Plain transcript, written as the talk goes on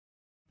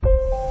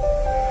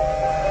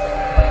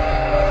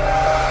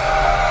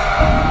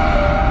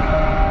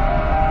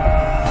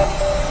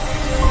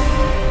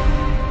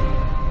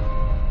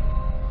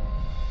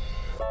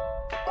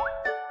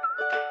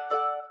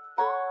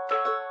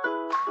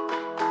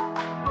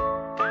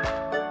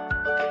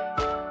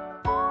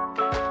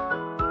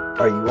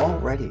Are you all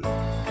ready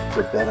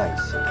for bed, I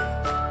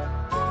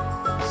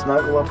see?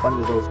 Snuggle up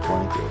under those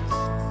blankets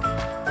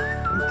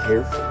and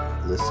carefully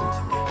listen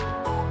to me.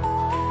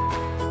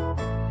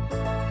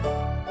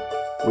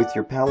 With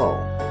your pillow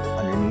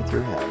underneath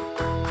your head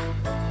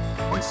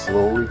and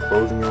slowly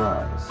closing your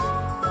eyes,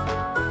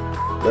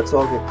 let's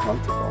all get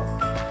comfortable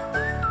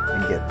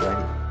and get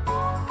ready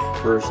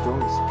for a story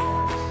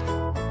surprise.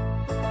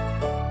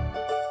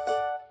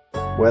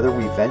 Whether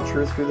we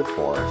venture through the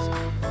forest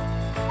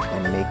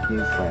and make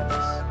new friends,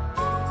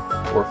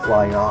 or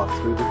fly off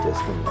through the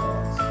distant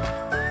lands,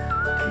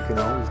 you can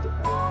always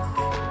depend.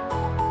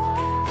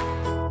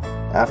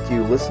 After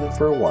you listen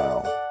for a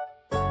while,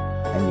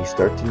 and you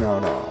start to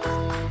nod off,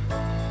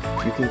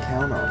 you can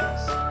count on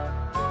us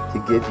to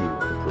give you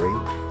a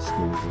great,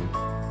 snoozy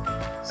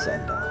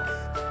send-off.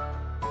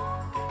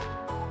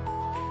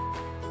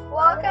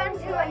 Welcome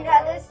to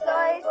another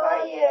story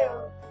for you.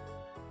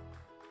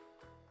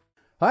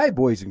 Hi,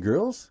 boys and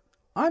girls.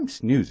 I'm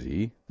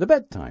Snoozy, the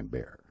bedtime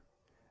bear.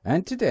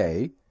 And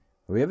today,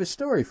 we have a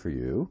story for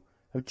you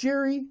of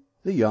Jerry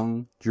the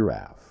Young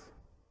Giraffe.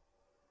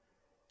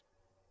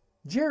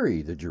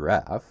 Jerry the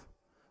Giraffe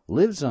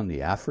lives on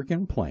the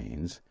African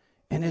plains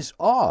and is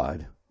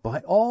awed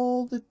by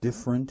all the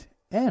different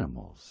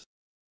animals.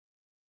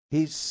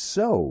 He's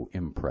so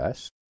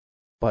impressed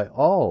by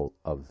all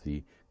of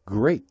the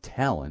great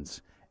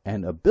talents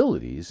and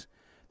abilities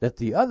that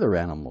the other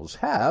animals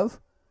have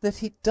that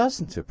he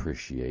doesn't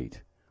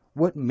appreciate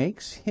what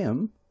makes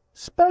him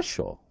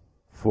special.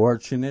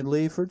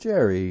 Fortunately for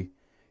Jerry,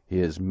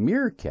 his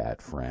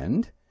meerkat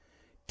friend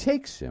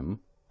takes him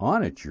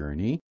on a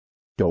journey.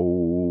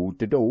 Do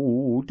do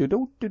do do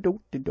do do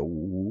do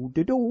do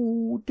do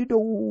do do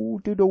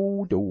do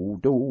do do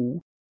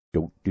do.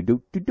 Do do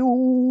do do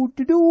do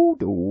do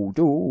do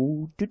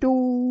do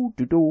do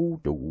do do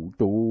do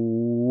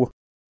do.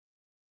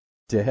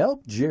 To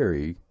help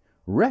Jerry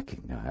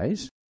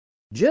recognize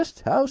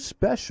just how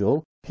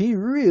special he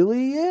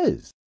really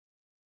is.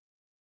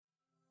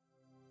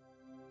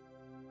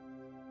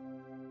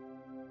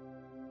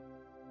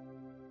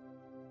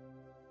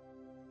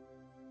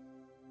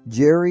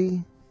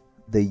 Jerry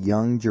the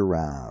Young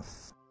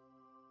Giraffe.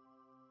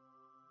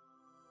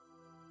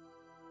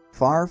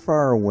 Far,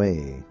 far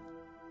away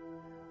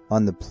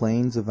on the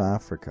plains of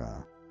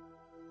Africa,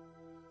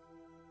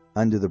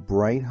 under the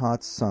bright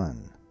hot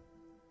sun,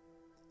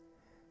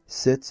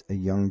 sits a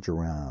young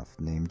giraffe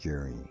named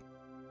Jerry.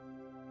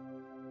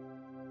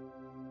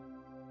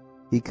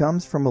 He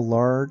comes from a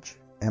large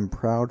and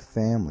proud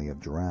family of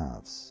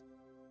giraffes,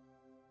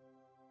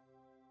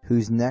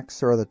 whose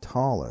necks are the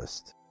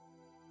tallest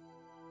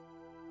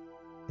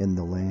in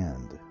the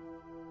land.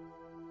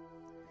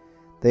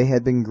 They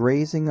had been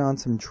grazing on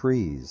some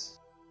trees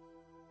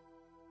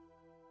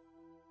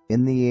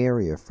in the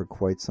area for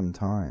quite some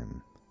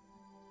time,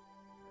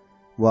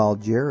 while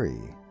Jerry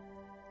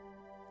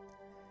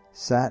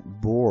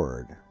sat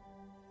bored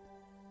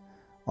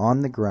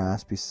on the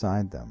grass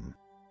beside them.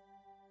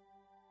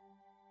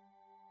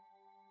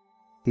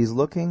 He's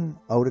looking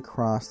out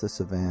across the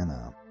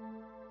savannah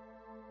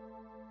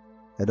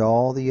at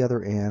all the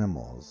other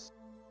animals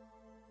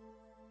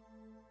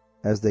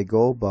as they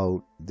go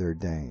about their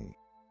day.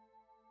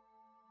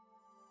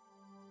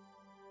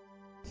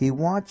 He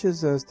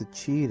watches as the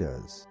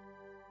cheetahs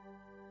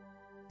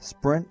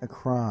sprint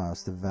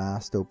across the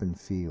vast open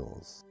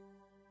fields,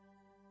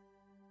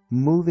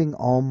 moving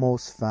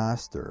almost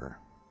faster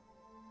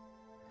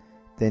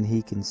than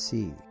he can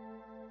see.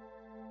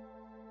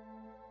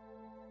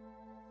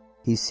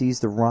 He sees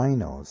the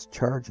rhinos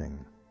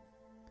charging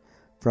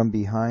from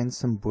behind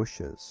some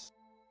bushes.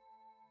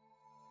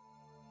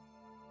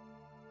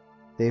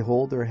 They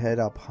hold their head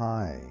up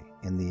high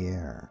in the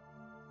air.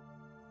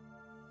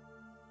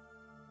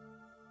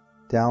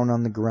 Down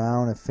on the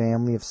ground, a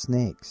family of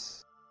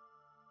snakes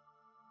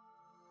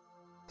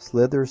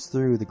slithers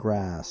through the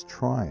grass,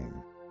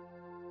 trying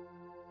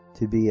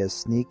to be as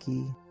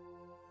sneaky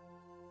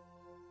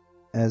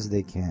as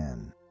they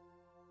can.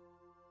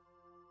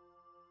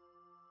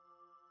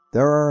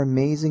 There are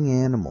amazing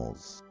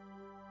animals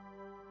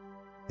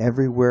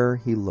everywhere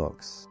he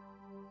looks.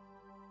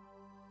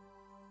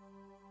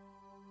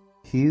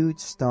 Huge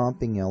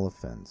stomping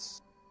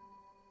elephants,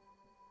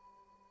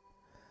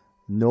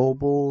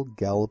 noble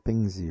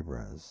galloping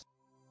zebras,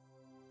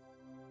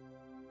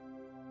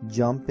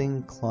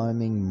 jumping,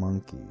 climbing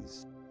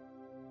monkeys,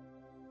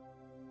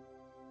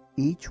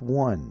 each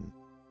one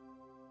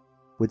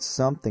with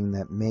something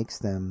that makes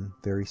them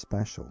very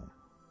special.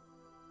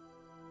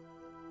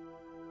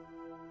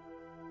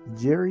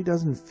 Jerry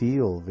doesn't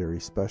feel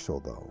very special,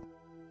 though.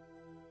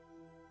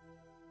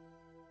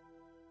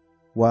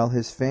 While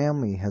his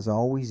family has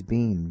always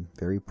been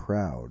very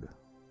proud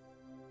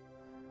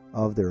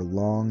of their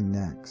long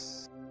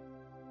necks,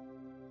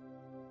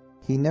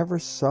 he never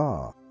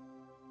saw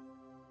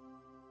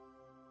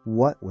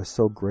what was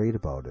so great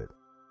about it.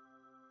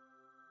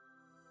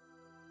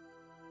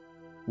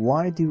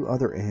 Why do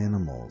other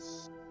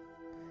animals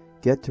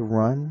get to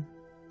run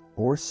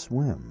or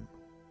swim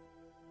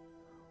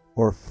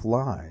or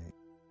fly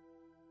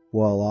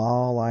while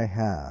all I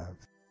have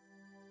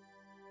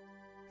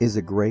is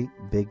a great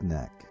big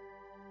neck,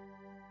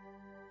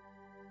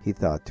 he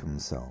thought to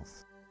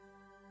himself.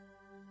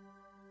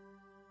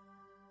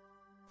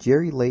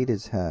 Jerry laid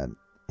his head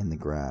in the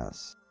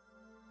grass,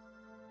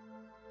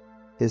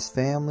 his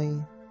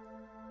family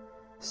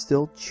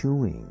still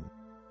chewing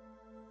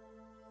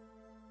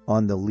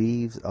on the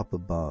leaves up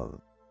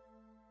above.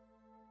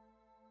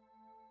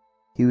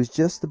 He was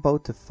just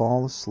about to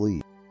fall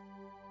asleep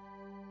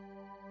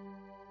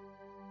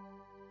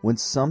when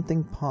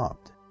something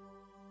popped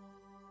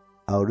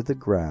out of the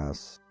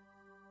grass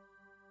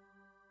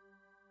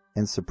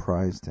and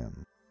surprised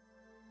him.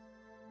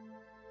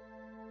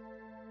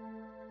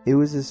 It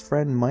was his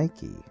friend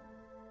Mikey,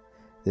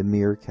 the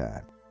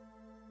meerkat.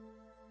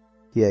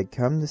 He had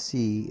come to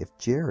see if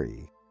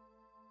Jerry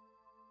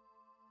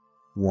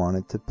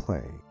wanted to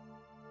play.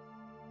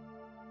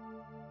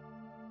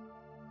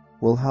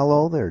 "Well,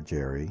 hello there,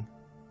 Jerry,"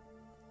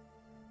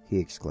 he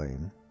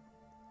exclaimed.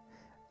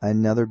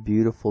 "Another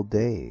beautiful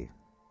day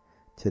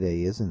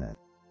today, isn't it?"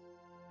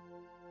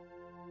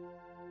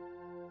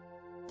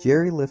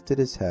 Jerry lifted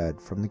his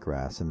head from the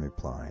grass and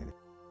replied,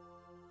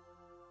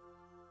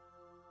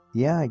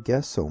 "Yeah, I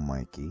guess so,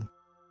 Mikey."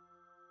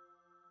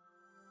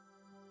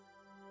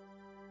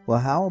 "Well,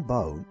 how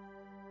about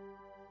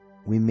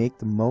we make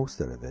the most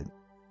out of it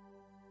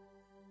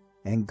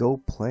and go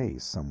play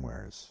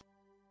somewheres?"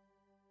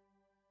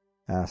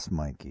 asked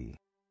Mikey.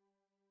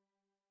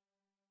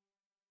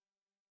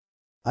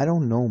 "I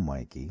don't know,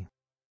 Mikey."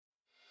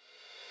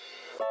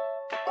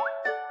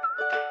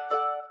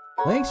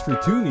 Thanks for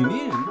tuning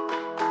in.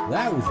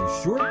 That was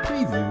a short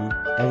preview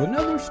of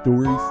another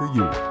story for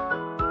you.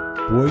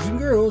 Boys and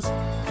girls,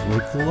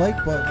 click the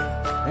like button,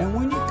 and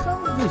when you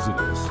come visit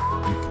us,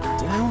 you can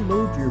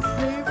download your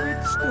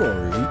favorite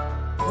story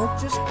or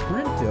just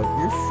print out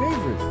your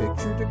favorite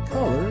picture to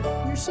color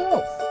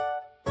yourself.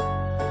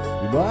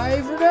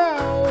 Goodbye for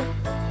now.